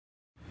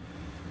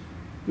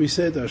We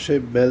said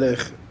Hashem Melech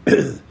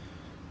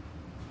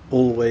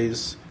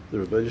always. The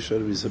Rebbeinu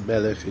Shalom is a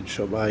Melech in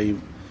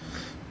Shamayim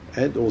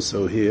and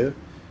also here.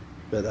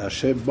 But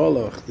Hashem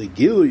Molech, the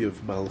Gilui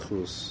of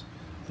Malchus,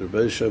 the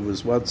Rebbeinu Shalom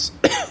was once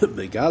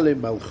Megale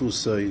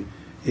Malchusai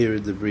here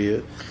in the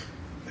Bria,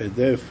 and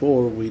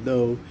therefore we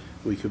know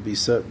we can be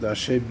certain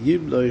Hashem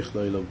Yimloich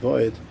Loilam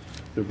Void.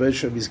 The Rebbeinu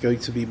Shalom is going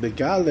to be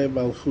Megale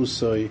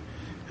Malchusai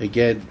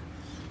again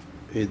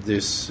in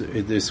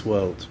this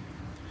world.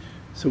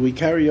 So we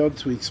carry on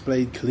to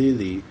explain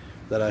clearly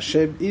that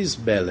Hashem is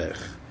Melech.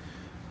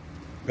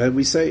 And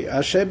we say,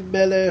 Hashem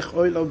Melech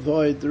Olam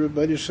Void, the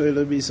Rebbeinu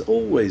Shalom is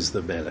always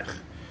the Melech.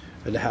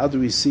 And how do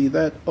we see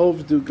that?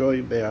 Ovdu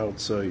Goyim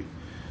Be'artzoi.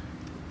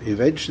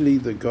 Eventually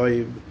the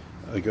Goyim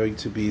are going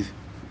to be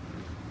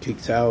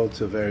kicked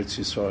out of Eretz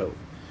Yisrael.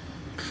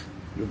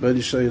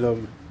 Rebbeinu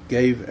Shalom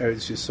gave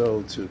Eretz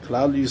Yisrael to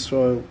Klal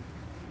Yisrael,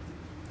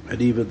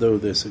 and even though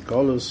there's a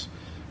Golus,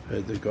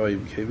 the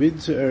Goyim came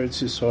into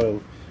Eretz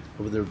Yisrael, and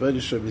when the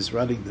Rebbeinu Shalom is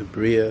running the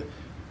Bria,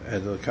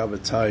 and there'll come a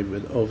time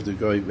when Ovdu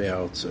Goyim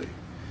Be'artzoi.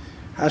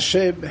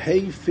 Hashem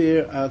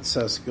Heifir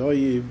Atzas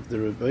Goyim, the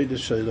Rebbeinu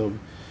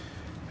Shalom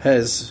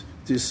has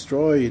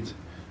destroyed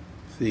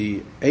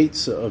the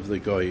Eitzah of the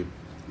Goyim.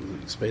 We'll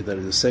explain that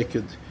in a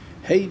second.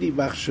 Heini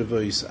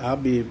Machshavos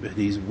Amim, and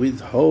he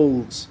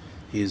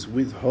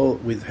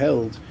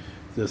withheld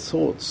the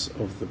thoughts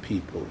of the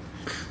people,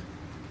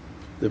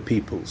 the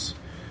peoples.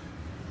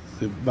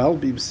 The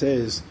Malbim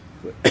says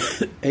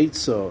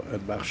Eitzah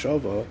and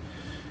Machshava.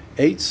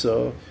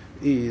 Eitzah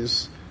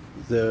is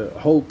the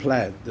whole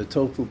plan, the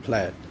total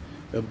plan.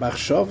 And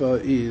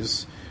Machshava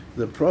is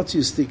the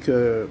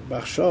protistika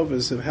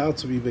machshavas of how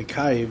to be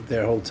mekayim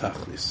their whole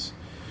tachlis.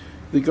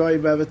 The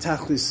Goyim have a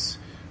tachlis,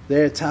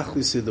 their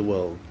tachlis in the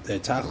world. Their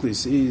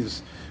tachlis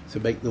is to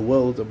make the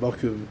world a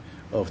mokum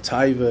of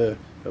taiva,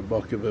 a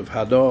mokum of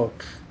hana,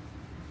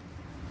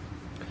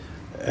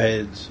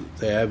 and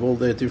they have all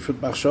their different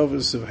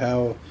machshavas of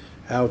how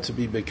to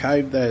be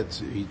mekayim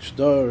that each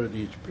door and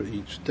each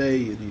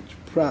day and each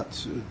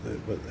prat,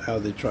 how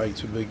they're trying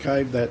to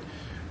mekayim that.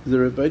 The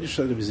Rebbeinu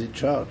Shalom is in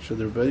charge, and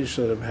the Rebbeinu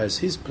Shalom has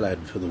his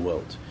plan for the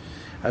world.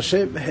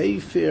 Hashem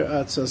Heifir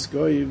Atzas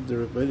Goyim,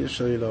 the Rebbeinu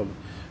Shalom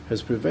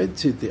has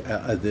prevented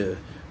the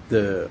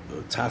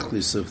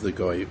tachlis of the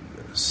Goyim,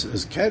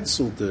 has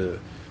cancelled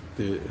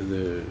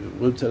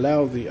won't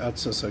allow the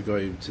Atzas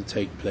HaGoyim to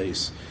take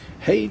place.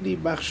 Heini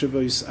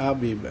Machshavos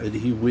Amim, and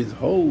he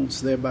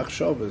withholds their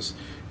machshavos.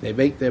 They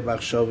make their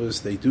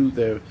machshavos, they do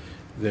their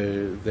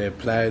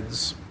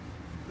plans.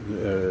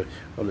 But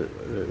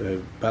the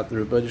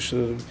Rebbeinu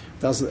Shalom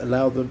doesn't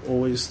allow them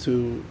always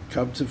to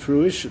come to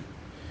fruition.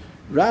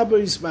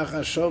 Rabbis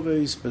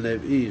machashavos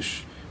b'lev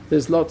ish.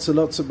 There's lots and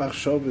lots of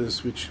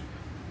machshavos which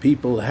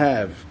people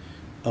have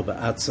of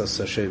Atzas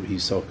Hashem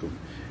Hisokum.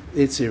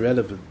 It's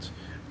irrelevant.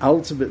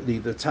 Ultimately,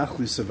 the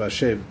tachlis of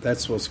Hashem,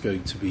 that's what's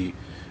going to be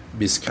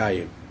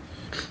miskayim.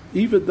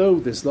 Even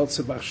though there's lots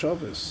of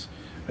machshavos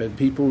and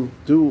people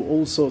do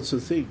all sorts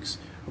of things,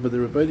 but the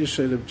Rebbeinu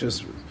Shalom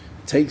just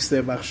takes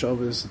their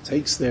machshavos,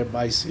 takes their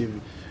maisim,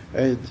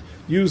 and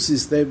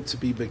uses them to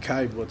be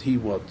mekayim what he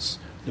wants.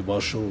 The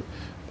Moshel,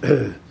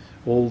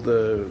 all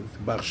the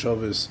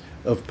machshavos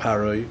of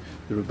Paroi,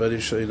 the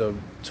Rebbeinu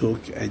Shalom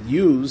took and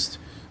used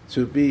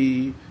to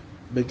be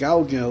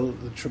megalgel,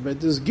 the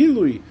tremendous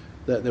gilui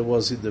that there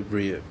was in the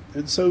Bria.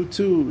 And so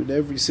too, in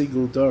every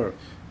single door,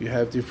 you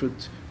have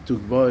different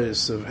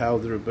dugmayas of how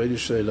the Rebbeinu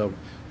Shalom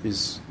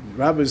is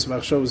Rabbi's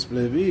machshavos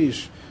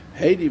b'levish,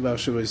 Heini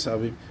machshavos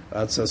amim,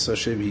 Atzas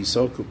Hashem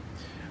Hisokum.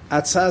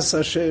 Atzas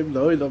Hashem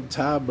lo'ilam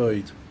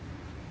ta'amoid.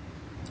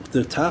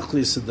 The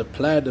tachlis and the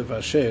plan of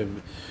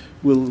Hashem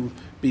will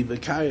be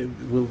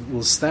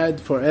will stand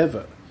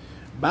forever.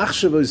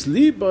 Machshavos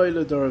liboy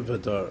l'dor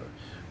v'dor,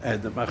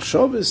 and the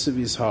machshavos of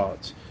his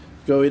heart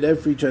go in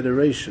every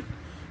generation.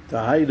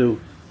 The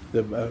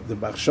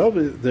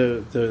machshavos,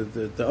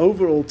 the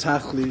overall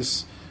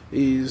tachlis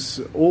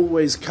is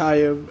always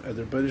kayam, and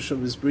the Rebbeinu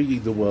Shalom is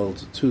bringing the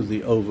world to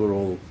the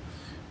overall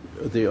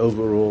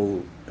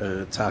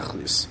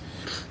tachlis.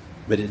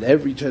 But in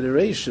every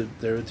generation,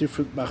 there are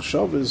different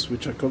machshavos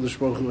which HaKadosh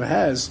Baruch Hu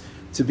has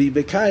to be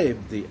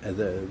mekayim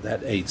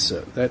that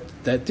eitzah.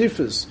 That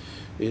differs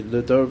in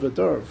the dor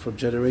v'dor from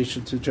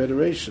generation to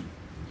generation.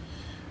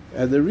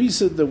 And the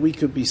reason that we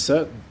could be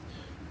certain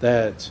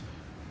that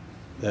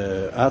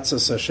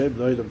Atzas Hashem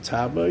lo'ilam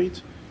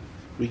ta'amoid,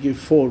 we give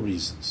 4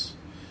 reasons.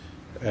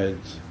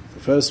 And the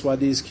first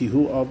one is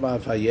Kihu Omar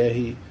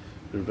Vayehi.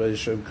 The Rebbeinu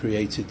Shalom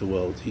created the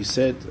world. He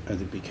said, and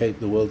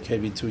the world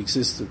came into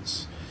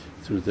existence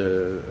through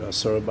the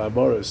Asara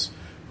Ma'amoros.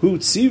 Hu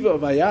Tziva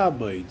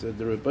Vayamoid, and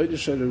the Rebbeinu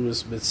Shalom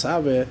was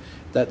mitzaveh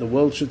that the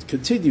world should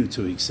continue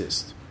to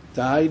exist.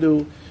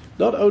 Da'ainu,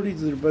 not only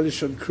did the Rebbeinu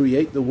Shalom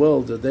create the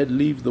world and then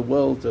leave the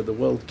world and the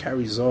world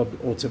carries on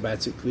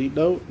automatically.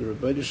 No, the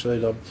Rebbeinu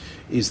Shalom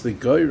is the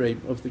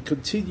goyreim of the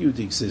continued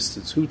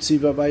existence. Hu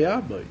Tziva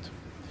Vayamoid.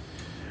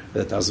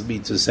 That doesn't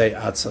mean to say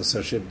Atzas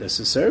Hashem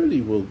necessarily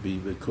will be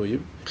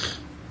Mekuyim.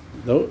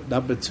 No.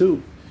 Number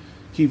 2,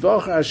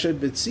 Kivach Hashem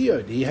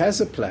b'Tzion. He has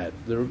a plan.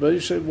 The Rebbe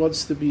Yisrael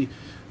wants to be,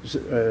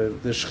 the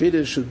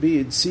Shechina should be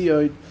in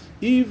Tzion.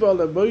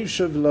 Ival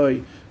Moshev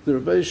Loi. The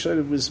Rebbe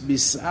Yisrael was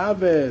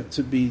misave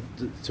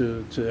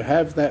to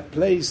have that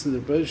place that the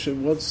Rebbe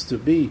Yisrael wants to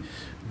be.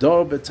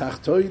 Dor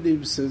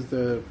b'tachtoinim, says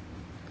the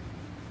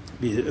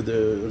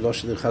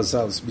Lashon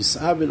Chazal's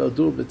misave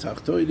l'dur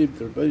b'tachtoinim.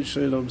 The Rebbe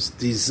Yisrael's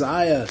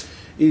desire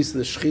is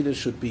the Shechina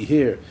should be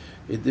here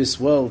in this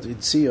world in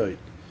Tzion.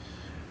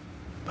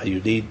 But you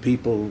need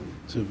people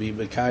to be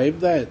mekayim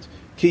that.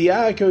 Ki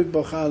Yaakov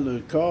b'chal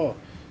l'kah.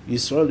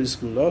 Yisrael is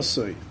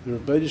kulosoi. The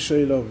Rebbe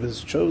Yisrael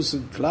has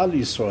chosen Klal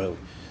Yisrael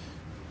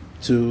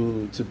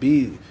to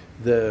be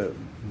the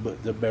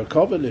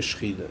Merkava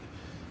L'Shechina,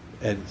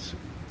 and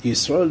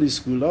Yisrael is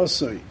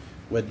kulosoi.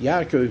 When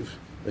Yaakov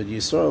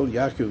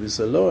is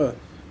a lower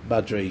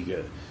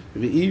madrega.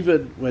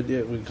 Even when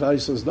Klal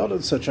Yisrael is not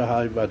on such a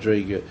high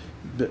madrega,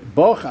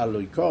 boch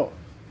aloiko,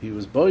 he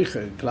was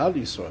boicha in Klal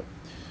Yisrael.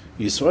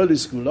 Yisrael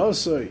is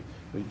kulosoi.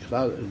 When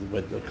Klal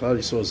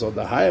Yisrael is on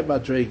the higher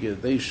madrega,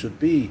 they should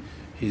be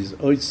his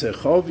oitze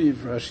choviv.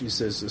 Rashi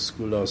says the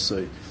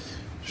kulosoi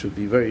should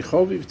be very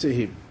choviv to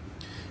him.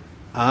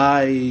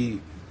 Klal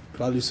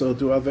Yisrael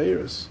do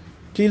aveiros.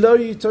 Ki lo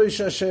yitosh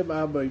Hashem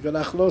amoy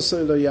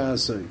v'nachlosoi lo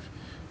ya'asov.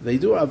 They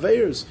do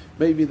aveiros.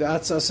 Maybe the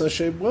Atzas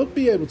Hashem won't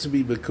be able to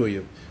be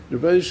mekuyim. The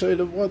Rebbe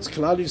Yisrael wants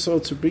Klal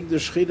Yisrael to bring the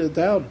Shechina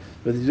down,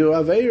 but they do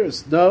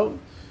aveiros. No.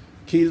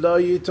 Ki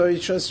lo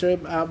yitosh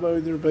Hashem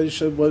amoy. The Rebbe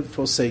Yisrael won't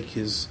forsake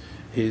his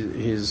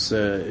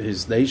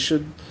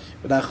nation.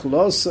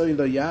 Nachlosoi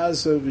lo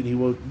ya'asov, and he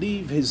won't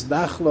leave his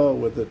nachla,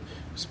 whether we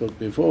spoke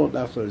before,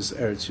 nachla is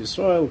Eretz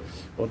Yisrael,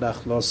 or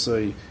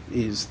nachlosoi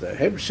is the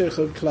hemshech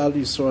of Klal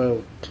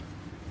Yisrael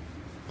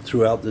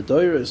throughout the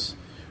Doros.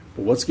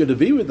 But what's going to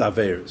be with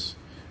Averis?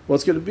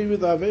 What's going to be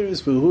with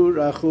Averis? V'hu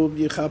rachum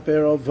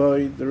yichaper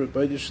avoid. The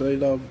Rebbe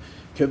Yisrael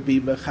can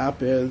be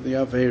mechaper the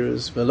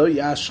Averis. V'lo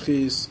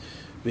yashchis.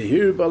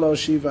 V'hir balo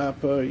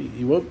shivapo.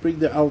 He won't bring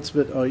the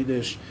ultimate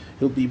oinish.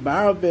 He'll be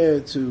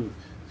marabeh to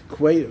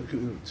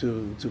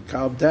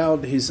calm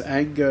down his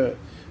anger.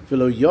 He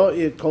won't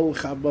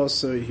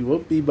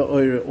be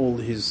ba'oyer all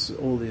his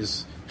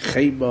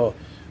chema.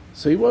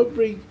 So he won't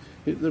bring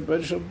the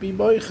Rebbe Shalom be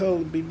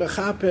moichel, be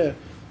mechaper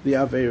the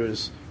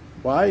averos.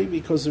 Why?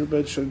 Because the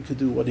Rebbe Shalom can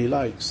do what he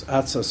likes.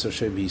 Atzas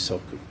Hashem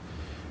Yisoku.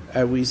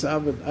 And we say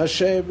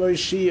Hashem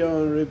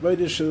Moshiach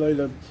Rebbe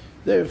Shalom.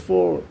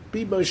 Therefore,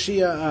 be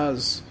Moshiach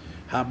as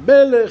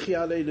Hamelech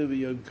Yaleinu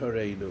V'Yom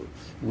Kareinu.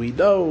 We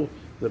know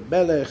the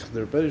Melech,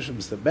 the Rebbe Shalom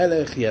is the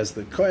Melech. He has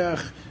the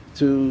koyach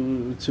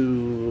to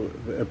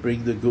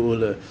bring the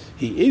Geula.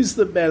 He is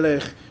the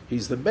Melech.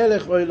 He's the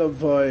Melech Olam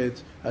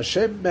Void.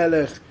 Hashem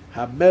Melech.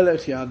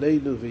 HaMelech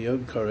Yaneinu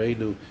V'Yom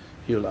Kareinu.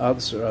 He'll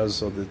answer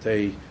us on the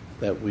day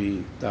that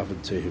we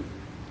daven to him.